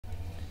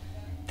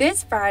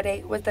This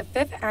Friday was the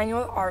 5th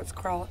annual Arts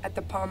Crawl at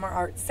the Palmer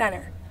Arts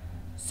Center.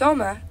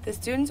 SOMA, the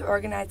students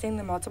organizing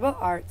the multiple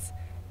arts,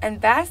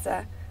 and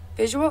VASA,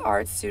 Visual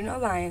Arts Student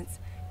Alliance,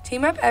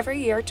 team up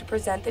every year to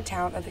present the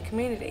talent of the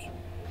community.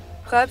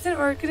 Clubs and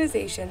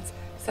organizations,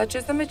 such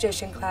as the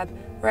Magician Club,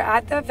 were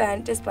at the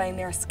event displaying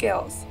their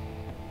skills.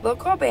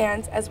 Local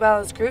bands, as well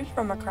as groups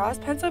from across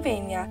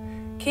Pennsylvania,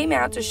 came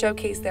out to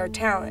showcase their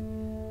talent.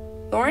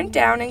 Lauren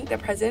Downing, the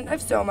president of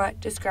SOMA,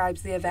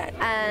 describes the event.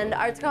 And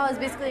Arts Crawl is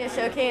basically a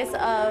showcase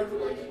of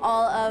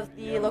all of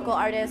the local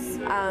artists,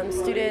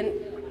 student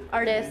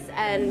artists,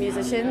 and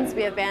musicians.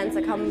 We have bands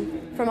that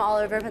come from all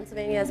over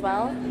Pennsylvania as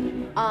well.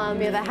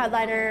 We have a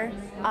headliner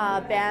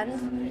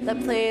band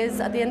that plays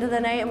at the end of the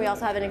night, and we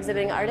also have an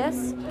exhibiting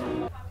artist.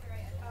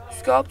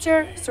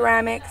 Sculpture,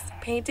 ceramics,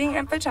 painting,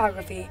 and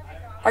photography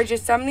are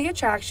just some of the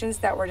attractions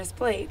that were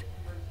displayed.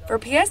 For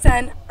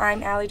PSN,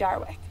 I'm Allie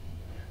Darwick.